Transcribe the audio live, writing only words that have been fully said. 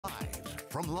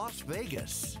From Las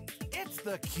Vegas, it's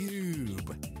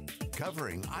theCUBE,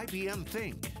 covering IBM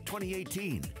Think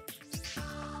 2018.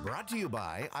 Brought to you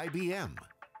by IBM.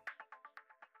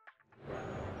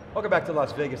 Welcome back to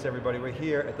Las Vegas, everybody. We're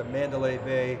here at the Mandalay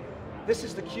Bay. This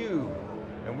is theCUBE,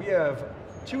 and we have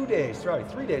 3 days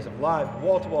of live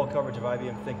wall-to-wall coverage of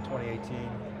IBM Think 2018.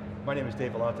 My name is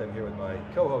Dave Vellante. I'm here with my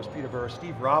co-host, Peter Burris.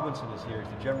 Steve Robinson is here. He's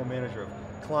the General Manager of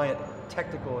Client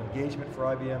Technical Engagement for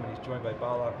IBM, and he's joined by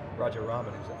Bala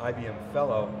Rajaramen, who's an IBM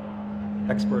Fellow,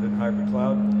 expert in hybrid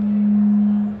cloud.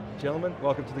 Gentlemen,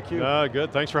 welcome to theCUBE.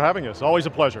 Good, thanks for having us. Always a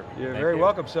pleasure. You're very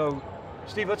welcome. So,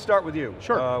 Steve, let's start with you.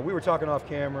 Sure. We were talking off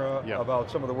camera about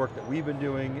some of the work that we've been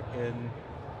doing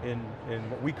in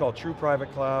what we call true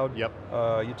private cloud. Yep.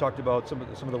 You talked about some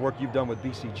of the work you've done with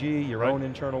BCG, your own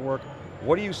internal work.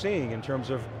 What are you seeing in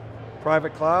terms of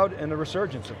private cloud and the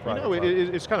resurgence of private cloud?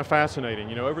 It's kind of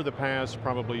fascinating. Over the past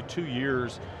probably 2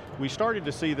 years, we started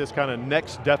to see this kind of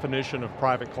next definition of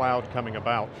private cloud coming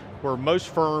about, where most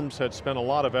firms had spent a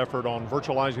lot of effort on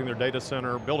virtualizing their data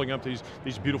center, building up these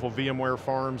beautiful VMware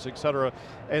farms, et cetera.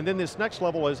 And then this next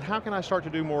level is, how can I start to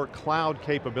do more cloud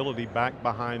capability back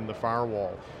behind the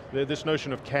firewall? This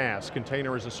notion of CaaS,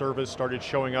 container as a service, started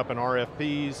showing up in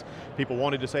RFPs. People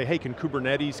wanted to say, hey, can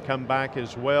Kubernetes come back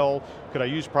as well? Could I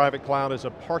use private cloud as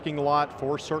a parking lot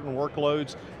for certain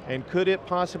workloads? And could it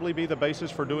possibly be the basis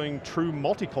for doing true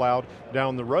multi-cloud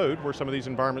down the road, where some of these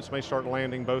environments may start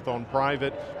landing both on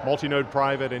private, multi-node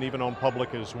private, and even on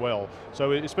public as well.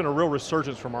 So it's been a real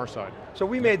resurgence from our side. So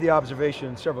we made the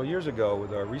observation several years ago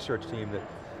with our research team that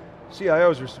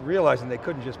CIOs were realizing they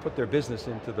couldn't just put their business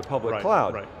into the public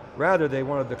cloud. Right. Rather, they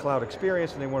wanted the cloud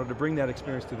experience, and they wanted to bring that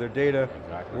experience to their data,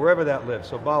 wherever that lives.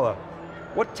 So Bala,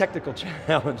 what technical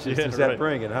challenges does that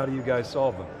bring, and how do you guys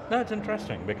solve them? No, it's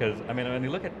interesting, because I mean, when you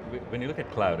look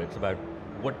at cloud, it's about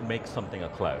what makes something a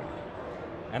cloud.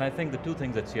 And I think the two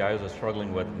things that CIOs are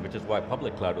struggling with, which is why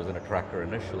public cloud was an attractor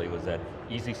initially, was that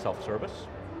easy self-service.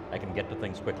 I can get to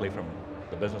things quickly from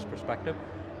the business perspective,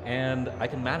 and I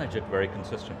can manage it very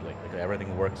consistently, because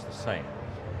everything works the same.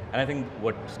 And I think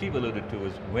what Steve alluded to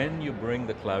is, when you bring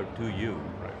the cloud to you,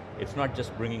 it's not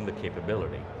just bringing the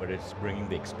capability, but it's bringing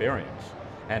the experience.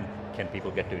 And can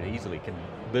people get to it easily? Can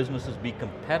businesses be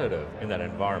competitive in that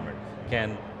environment?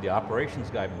 Can the operations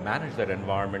guy manage that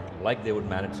environment like they would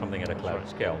manage something at a cloud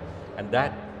scale? And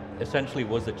that essentially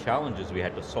was the challenges we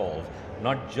had to solve,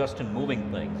 not just in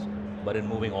moving things, but in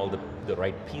moving all the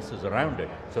right pieces around it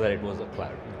so that it was a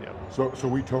cloud. So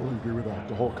we totally agree with that.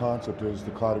 The whole concept is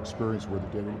the cloud experience where the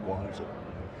data requires it.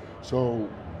 So,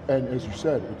 and as you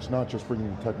said, it's not just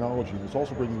bringing the technology, it's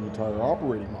also bringing the entire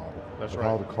operating model of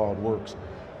how the cloud works.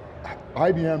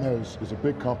 IBM is a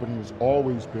big company, has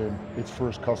always been its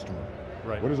first customer.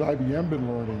 What has IBM been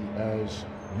learning as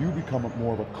you become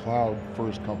more of a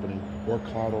cloud-first company or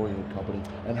cloud-oriented company,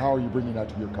 and how are you bringing that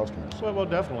to your customers? Well,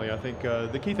 definitely. I think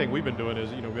the key thing we've been doing is,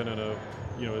 been in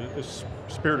a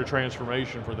spirit of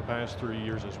transformation for the past 3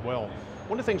 years as well.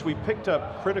 One of the things we picked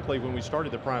up critically when we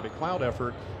started the private cloud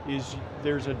effort is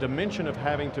there's a dimension of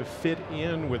having to fit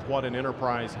in with what an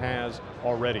enterprise has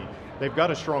already. They've got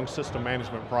a strong system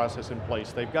management process in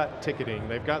place. They've got ticketing.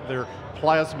 They've got their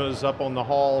plasmas up on the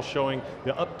hall showing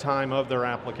the uptime of their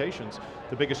applications.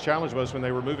 The biggest challenge was when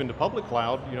they were moving to public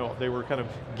cloud, they were kind of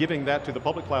giving that to the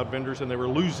public cloud vendors, and they were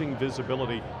losing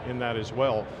visibility in that as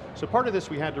well. So part of this,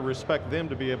 we had to respect them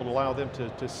to be able to allow them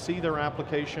to see their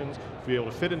applications, to be able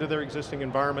to fit into their existing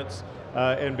environments,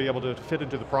 and be able to fit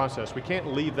into the process. We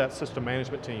can't leave that system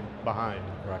management team behind.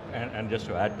 Correct, and just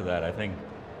to add to that, I think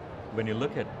when you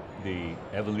look at the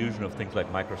evolution of things like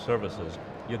microservices,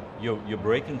 you're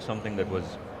breaking something that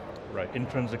was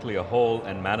intrinsically a whole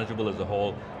and manageable as a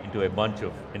whole into a bunch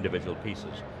of individual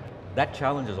pieces. That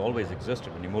challenge has always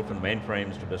existed. When you moved from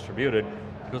mainframes to distributed,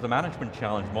 it was a management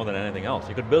challenge more than anything else.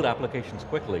 You could build applications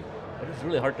quickly, but it's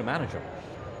really hard to manage them.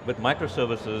 With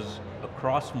microservices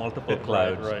across multiple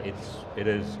clouds,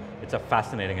 it's a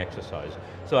fascinating exercise.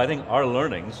 So I think our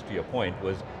learnings, to your point,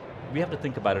 was we have to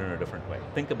think about it in a different way.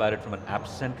 Think about it from an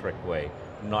app-centric way,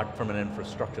 not from an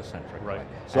infrastructure-centric way.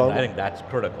 So I think that's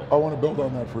critical. I want to build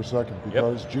on that for a second,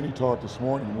 because Ginny talked this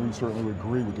morning, and we certainly would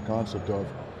agree with the concept of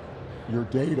your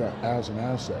data as an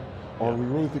asset. Are we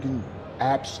really thinking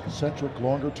apps-centric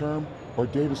longer term, or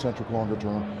data-centric longer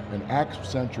term? And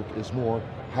app-centric is more,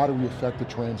 how do we affect the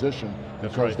transition?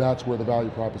 Because that's where the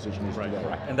value proposition is today.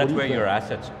 Correct. And that's where your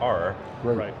assets are,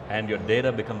 and your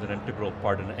data becomes an integral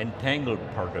part, an entangled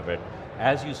part of it.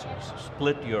 As you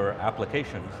split your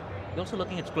applications, you're also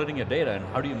looking at splitting your data, and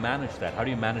how do you manage that? How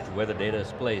do you manage where the data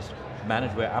is placed,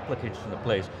 manage where applications are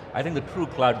placed? I think the true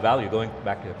cloud value, going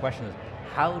back to your question, is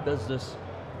how does this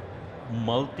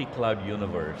multi-cloud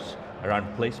universe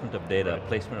around placement of data,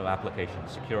 placement of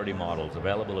applications, security models,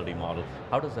 availability models,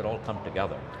 how does that all come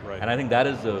together? And I think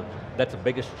that's the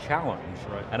biggest challenge,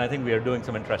 and I think we are doing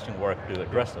some interesting work to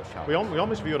address those challenges. We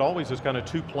almost view it always as kind of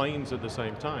two planes at the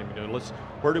same time.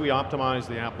 Where do we optimize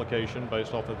the application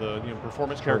based off of the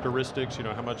performance characteristics,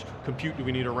 how much compute do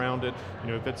we need around it?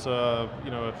 If it's a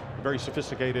very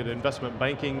sophisticated investment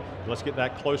banking, let's get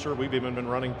that closer. We've even been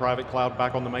running private cloud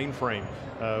back on the mainframe,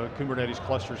 Kubernetes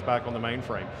clusters back on the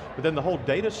mainframe. But then the whole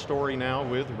data story now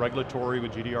with regulatory,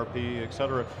 with GDPR, et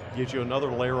cetera, gives you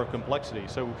another layer of complexity.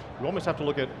 So you almost have to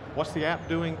look at what's the app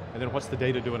doing, and then what's the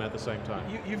data doing at the same time.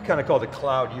 You've kind of called it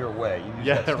cloud your way. You used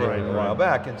that statement a while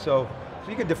back, and so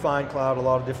you can define cloud a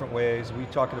lot of different ways. We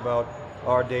talked about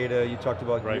our data, you talked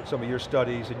about some of your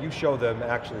studies, and you show them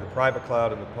actually the private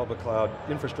cloud and the public cloud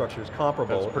infrastructure is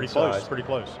comparable. That's pretty close, pretty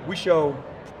close. We show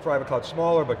private cloud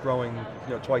smaller, but growing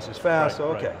twice as fast,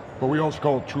 so okay. But we also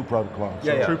call it true private cloud.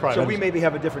 True private. So we maybe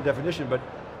have a different definition, but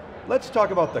let's talk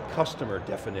about the customer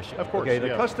definition. Of course, okay,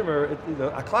 the customer,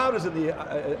 a cloud is in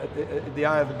the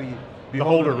eye of the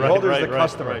beholder. The beholder is the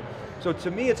customer. So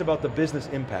to me, it's about the business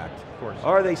impact. Of course.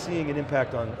 Are they seeing an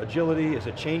impact on agility? Is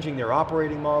it changing their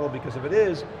operating model? Because if it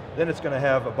is, then it's going to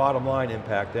have a bottom line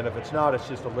impact, and if it's not, it's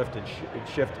just a lift and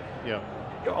shift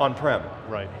on-prem.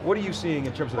 Right. What are you seeing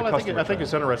in terms of the customer? I think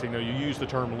it's interesting, you use the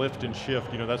term lift and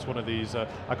shift, that's one of these,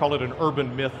 I call it an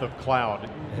urban myth of cloud.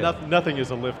 Nothing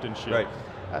is a lift and shift. Right.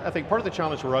 I think part of the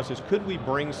challenge for us is, could we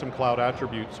bring some cloud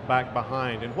attributes back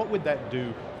behind, and what would that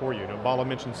do for you? Bala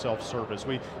mentioned self-service.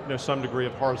 We some degree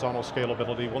of horizontal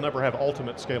scalability. We'll never have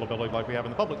ultimate scalability like we have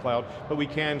in the public cloud, but we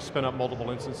can spin up multiple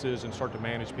instances and start to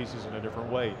manage pieces in a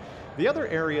different way. The other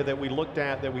area that we looked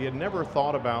at that we had never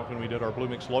thought about when we did our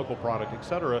Bluemix local product, et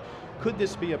cetera, could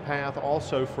this be a path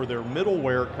also for their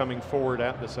middleware coming forward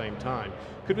at the same time?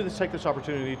 Could we take this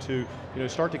opportunity to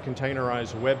start to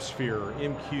containerize WebSphere,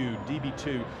 MQ,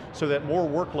 DB2, so that more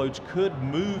workloads could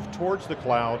move towards the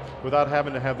cloud without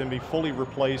having to have them be fully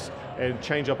replaced and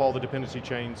change up all the dependency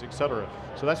chains, et cetera.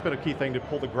 So that's been a key thing, to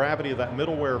pull the gravity of that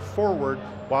middleware forward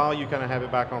while you kind of have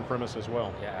it back on premise as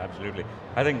well. Yeah, absolutely.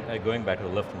 I think going back to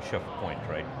the lift and shift point,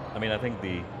 right? I think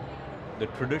the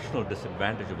traditional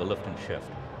disadvantage of a lift and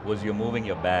shift was you're moving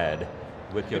your bad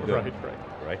with your good,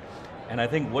 right? And I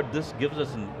think what this gives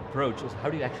us an approach is, how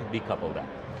do you actually decouple that?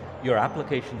 Your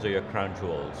applications are your crown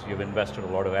jewels. You've invested a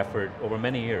lot of effort over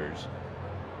many years.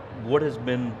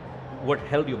 What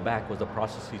held you back was the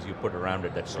processes you put around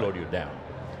it that slowed you down.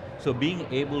 So being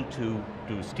able to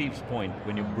Steve's point,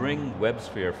 when you bring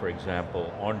WebSphere, for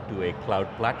example, onto a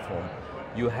cloud platform,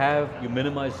 you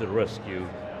minimize the risk, you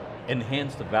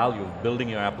enhance the value of building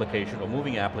your application or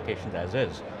moving your applications as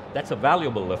is. That's a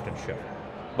valuable lift and shift.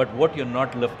 But what you're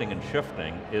not lifting and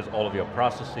shifting is all of your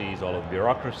processes, all of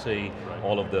bureaucracy,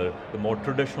 all of the more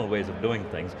traditional ways of doing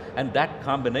things. And that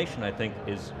combination, I think,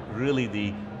 is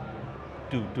really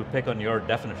to pick on your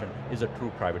definition, is a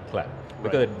true private cloud.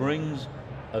 Because it brings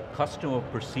a customer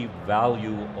perceived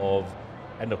value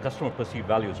and the customer perceived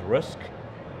value is risk,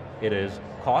 it is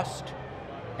cost,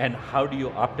 and how do you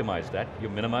optimize that? You're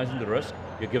minimizing the risk,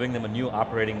 you're giving them a new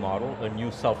operating model, a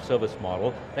new self-service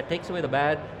model that takes away the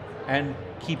bad and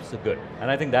keeps the good.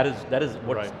 And I think that is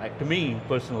what, to me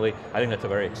personally, I think that's a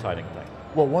very exciting thing.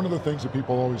 Well, one of the things that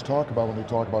people always talk about when they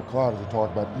talk about cloud is they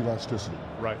talk about elasticity.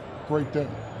 Right. Great thing.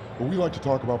 But we like to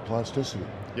talk about plasticity.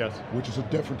 Yes. Which is a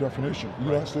different definition.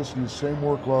 Elasticity is the same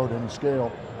workload and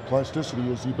scale.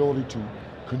 Plasticity is the ability to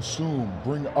consume,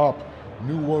 bring up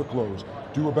new workloads,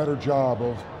 do a better job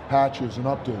of patches and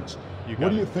updates. What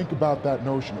do you think about that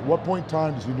notion? At what point in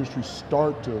time does the industry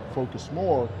start to focus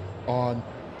more on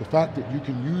the fact that you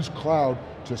can use cloud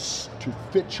to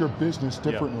fit your business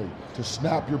differently, to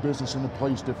snap your business into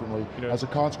place differently as a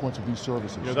consequence of these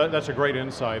services? That's a great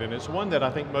insight, and it's one that I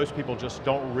think most people just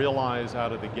don't realize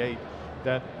out of the gate,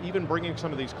 that even bringing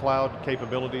some of these cloud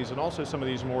capabilities and also some of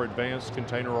these more advanced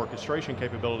container orchestration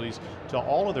capabilities to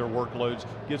all of their workloads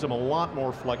gives them a lot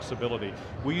more flexibility.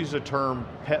 We use the term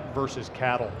pet versus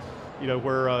cattle.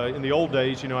 Where in the old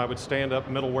days, I would stand up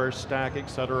middleware stack, et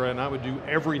cetera, and I would do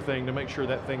everything to make sure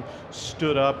that thing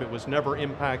stood up, it was never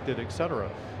impacted, et cetera.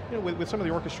 With some of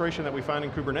the orchestration that we find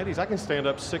in Kubernetes, I can stand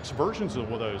up 6 versions of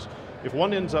those. If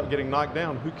one ends up getting knocked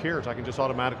down, who cares? I can just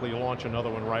automatically launch another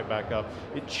one right back up.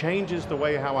 It changes the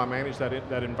way how I manage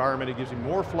that environment. It gives me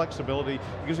more flexibility.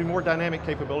 It gives me more dynamic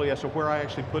capability as to where I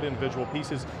actually put individual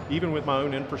pieces, even with my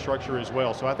own infrastructure as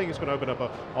well. So I think it's going to open up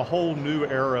a whole new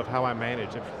era of how I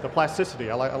manage it. The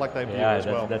plasticity, I like that view as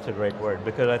well. That's a great word,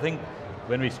 because I think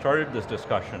when we started this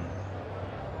discussion,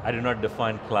 I did not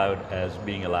define cloud as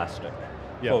being elastic.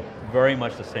 for very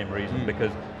much the same reason,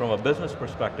 because from a business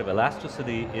perspective,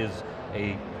 elasticity is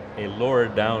a lower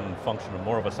down function,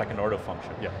 more of a second order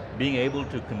function. Being able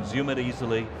to consume it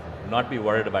easily, not be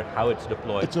worried about how it's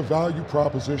deployed. It's a value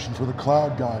proposition for the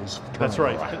cloud guys. That's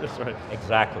right, that's right.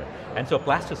 Exactly. And so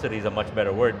plasticity is a much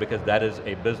better word, because that is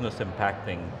a business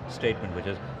impacting statement, which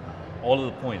is all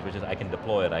of the points, which is I can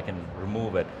deploy it, I can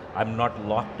remove it, I'm not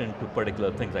locked into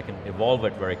particular things, I can evolve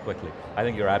it very quickly. I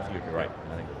think you're absolutely right.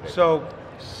 I think so,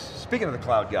 speaking of the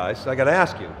cloud guys, I got to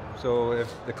ask you, so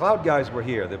if the cloud guys were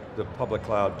here, the public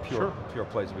cloud, pure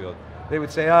plays of field, they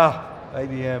would say,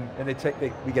 IBM,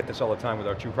 and we get this all the time with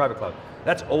our true private cloud.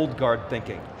 That's old guard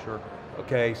thinking.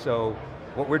 Okay, so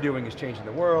what we're doing is changing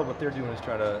the world, what they're doing is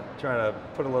trying to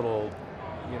put a little,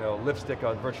 lipstick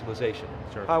on virtualization.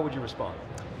 How would you respond?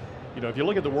 If you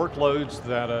look at the workloads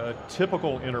that a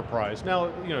typical enterprise, now,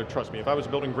 trust me, if I was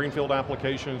building greenfield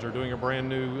applications or doing a brand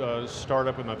new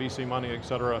startup with my VC money, et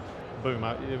cetera, boom,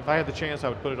 if I had the chance, I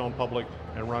would put it on public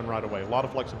and run right away. A lot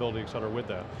of flexibility, et cetera, with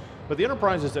that. But the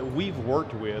enterprises that we've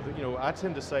worked with, I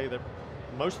tend to say that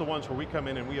most of the ones where we come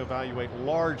in and we evaluate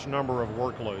large number of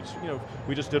workloads.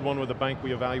 We just did one with a bank,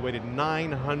 we evaluated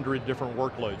 900 different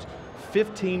workloads.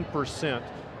 15%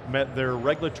 met their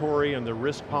regulatory and their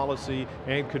risk policy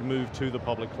and could move to the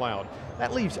public cloud.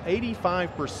 That leaves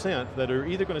 85% that are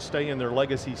either going to stay in their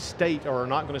legacy state or are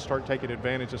not going to start taking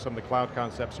advantage of some of the cloud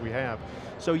concepts we have.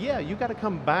 So yeah, you got to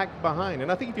come back behind.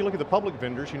 And I think if you look at the public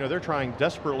vendors, they're trying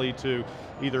desperately to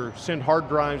either send hard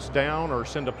drives down or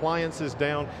send appliances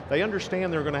down. They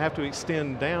understand they're going to have to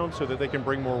extend down so that they can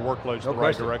bring more workloads the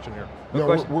right direction here.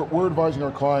 We're advising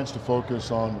our clients to focus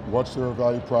on what's their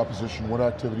value proposition, what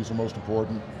activities are most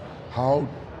important,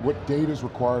 what data is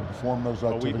required to perform those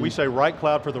activities. We say right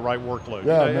cloud for the right workload.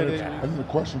 Yeah, and the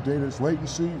question of data is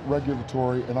latency,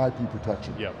 regulatory, and IP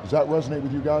protection. Does that resonate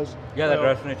with you guys? Yeah, that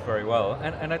resonates very well.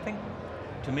 And I think,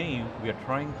 to me, we are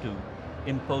trying to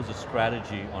impose a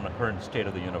strategy on a current state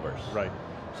of the universe. Right.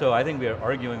 So I think we are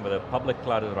arguing whether public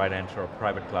cloud is the right answer or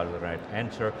private cloud is the right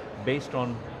answer based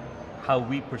on how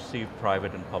we perceive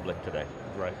private and public today.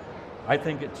 Right. I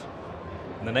think it's,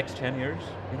 in the next 10 years,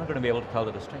 you're not going to be able to tell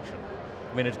the distinction.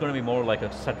 I mean, it's going to be more like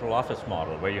a central office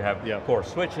model where you have core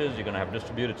switches, you're going to have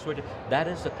distributed switches. That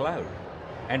is the cloud.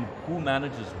 And who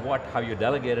manages what, how you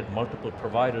delegate it, multiple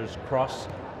providers,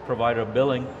 cross-provider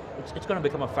billing, it's going to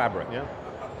become a fabric.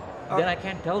 Then I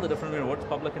can't tell the difference between what's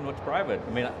public and what's private.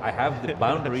 I mean, I have the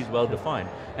boundaries well defined.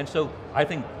 And so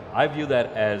I view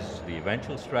that as the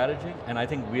eventual strategy, and I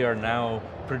think we are now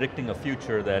predicting a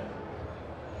future that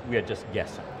we are just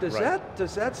guessing.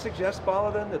 Does that suggest,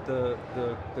 Bala, then, that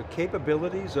the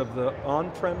capabilities of the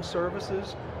on-prem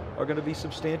services are going to be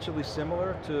substantially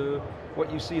similar to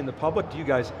what you see in the public? Do you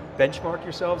guys benchmark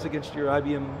yourselves against your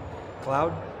IBM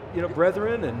cloud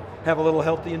brethren and have a little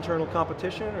healthy internal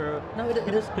competition, or? No,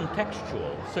 it is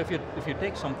contextual. So if you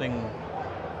take something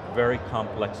very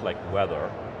complex like weather,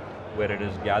 where it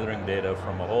is gathering data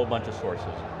from a whole bunch of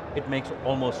sources, it makes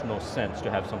almost no sense to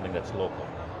have something that's local.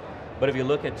 But if you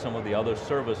look at some of the other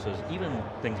services, even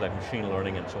things like machine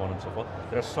learning and so on and so forth,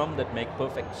 there are some that make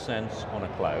perfect sense on a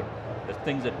cloud. There's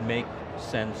things that make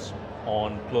sense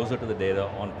closer to the data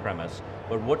on premise.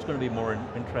 But what's going to be more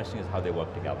interesting is how they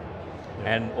work together.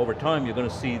 And over time, you're going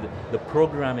to see the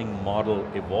programming model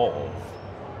evolve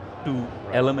to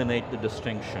eliminate the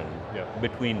distinction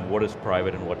between what is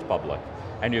private and what's public.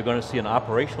 And you're going to see an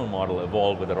operational model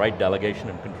evolve with the right delegation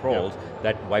and controls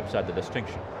that wipes out the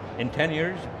distinction. In 10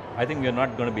 years, I think we're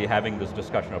not going to be having this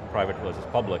discussion of private versus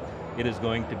public. It is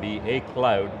going to be a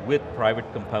cloud with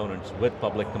private components, with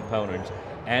public components,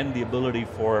 and the ability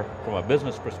from a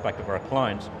business perspective for our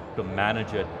clients to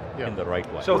manage it in the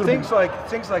right way. So things like,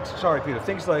 sorry Peter,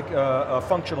 things like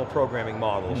functional programming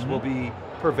models will be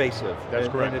pervasive. That's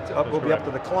correct. And it will be up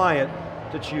to the client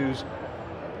to choose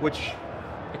which,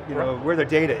 where their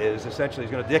data is, essentially,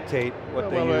 is going to dictate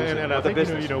what they use and what the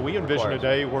business we envision a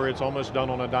day where it's almost done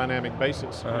on a dynamic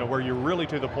basis, where you're really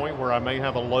to the point where I may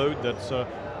have a load that's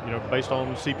based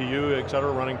on CPU, et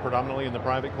cetera, running predominantly in the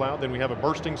private cloud. Then we have a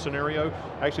bursting scenario,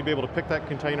 actually be able to pick that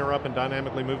container up and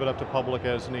dynamically move it up to public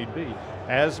as need be.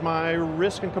 As my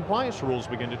risk and compliance rules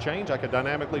begin to change, I could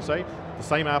dynamically say, the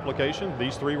same application,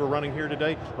 these 3 were running here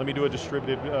today, let me do a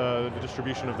distributed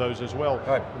distribution of those as well.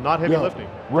 Not heavy lifting.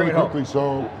 Really quickly,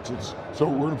 so we're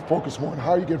going to focus more on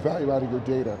how you get value out of your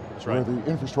data, where the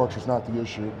infrastructure is not the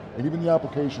issue, and even the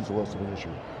applications are less of an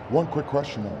issue. One quick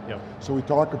question though. So we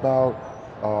talk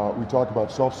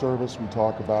about self-service, we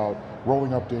talk about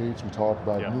rolling updates, we talk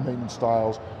about new maintenance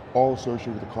styles, all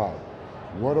associated with the cloud.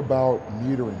 What about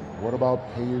metering? What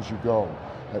about pay-as-you-go?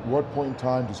 At what point in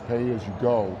time does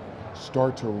pay-as-you-go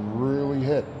start to really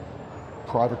hit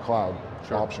private cloud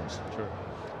options. Sure.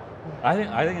 I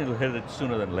think it'll hit it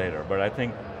sooner than later, but I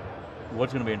think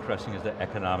what's going to be interesting is the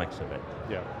economics of it.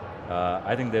 Yeah.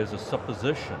 I think there's a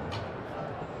supposition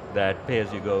that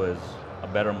pay-as-you-go is a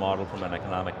better model from an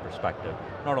economic perspective.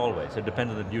 Not always, it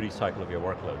depends on the duty cycle of your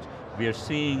workloads. We are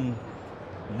seeing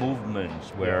movements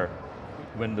where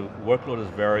when the workload is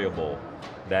variable,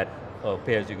 that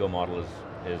pay-as-you-go model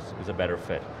is a better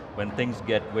fit. When things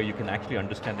get where you can actually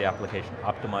understand the application,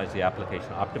 optimize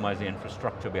the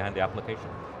infrastructure behind the application,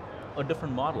 a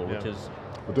different model, which is...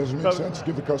 But does it make sense to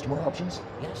give the customer options?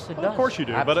 Yes, it Well, does. of course you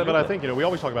do, but I think we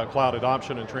always talk about cloud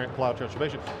adoption and cloud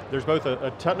transformation. There's both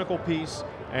a technical piece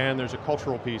and there's a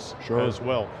cultural piece as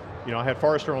well. I had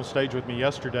Forrester on stage with me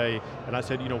yesterday, and I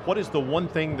said, what is the one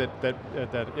thing that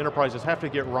enterprises have to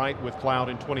get right with cloud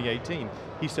in 2018?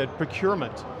 He said,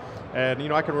 procurement.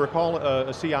 And I can recall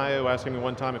a CIO asking me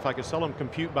one time if I could sell him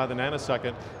compute by the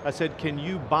nanosecond. I said, can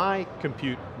you buy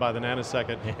compute by the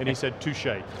nanosecond? And he said, touche.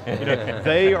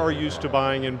 They are used to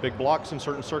buying in big blocks in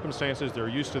certain circumstances. They're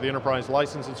used to the enterprise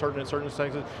license in certain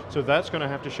circumstances. So that's going to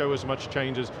have to show as much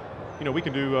change as, we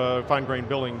can do fine-grained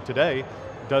billing today.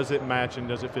 Does it match and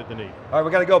does it fit the need? All right,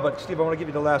 we got to go, but Steve, I want to give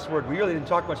you the last word. We really didn't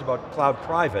talk much about Cloud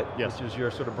Private, yes, which is your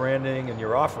sort of branding and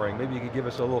your offering. Maybe you could give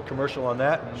us a little commercial on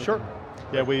that. Sure.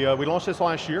 Yeah, we launched this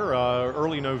last year,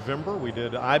 early November. We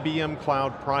did IBM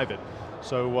Cloud Private.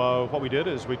 So what we did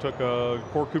is we took a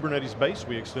core Kubernetes base,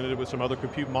 we extended it with some other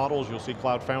compute models. You'll see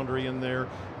Cloud Foundry in there,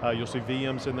 you'll see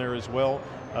VMs in there as well.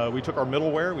 We took our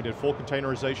middleware, we did full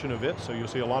containerization of it, so you'll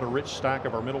see a lot of rich stack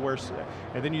of our middleware,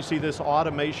 and then you see this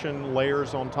automation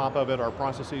layers on top of it, our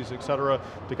processes, et cetera,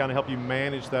 to kind of help you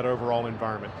manage that overall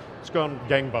environment. It's gone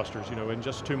gangbusters. In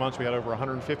just 2 months we had over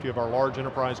 150 of our large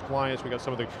enterprise clients. We got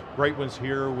some of the great ones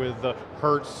here with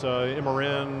Hertz,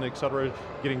 MRN, et cetera,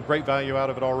 getting great value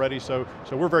out of it already, so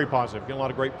we're very positive, getting a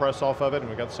lot of great press off of it, and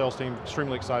we got the sales team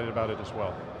extremely excited about it as well.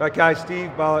 All right guys,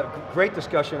 Steve, Bala, great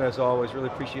discussion as always. Really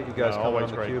appreciate you guys coming on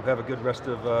theCUBE. Have a good rest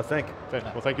of Think.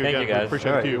 Well, thank you again. Thank you guys.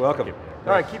 Appreciate it. theCUBE. You're welcome.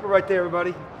 All right, keep it right there,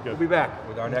 everybody. We'll be back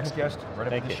with our next guest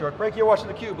right after this short break. You're watching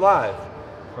theCUBE live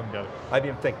from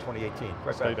IBM Think 2018. Right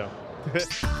back. Stay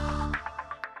down.